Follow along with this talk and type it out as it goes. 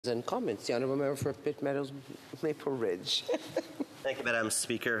And comments. The Honourable Member for Pitt Meadows, Maple Ridge. Thank you, Madam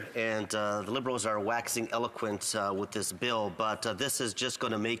Speaker. And the Liberals are waxing eloquent with this bill, but this is just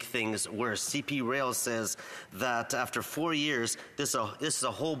going to make things worse. CP Rail says that after 4 years, this is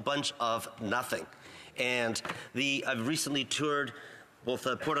a whole bunch of nothing. And I've recently toured both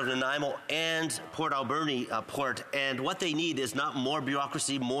the Port of Nanaimo and Port Alberni port, and what they need is not more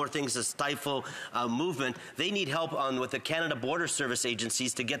bureaucracy, more things to stifle movement. They need help with the Canada Border Service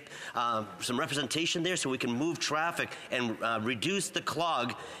agencies to get some representation there so we can move traffic and reduce the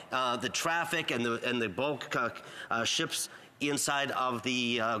clog, the traffic and the bulk ships inside of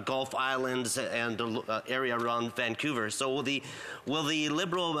the Gulf Islands and the area around Vancouver. So will the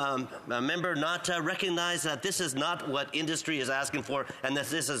Liberal member not recognize that this is not what industry is asking for and that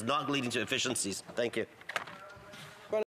this is not leading to efficiencies? Thank you.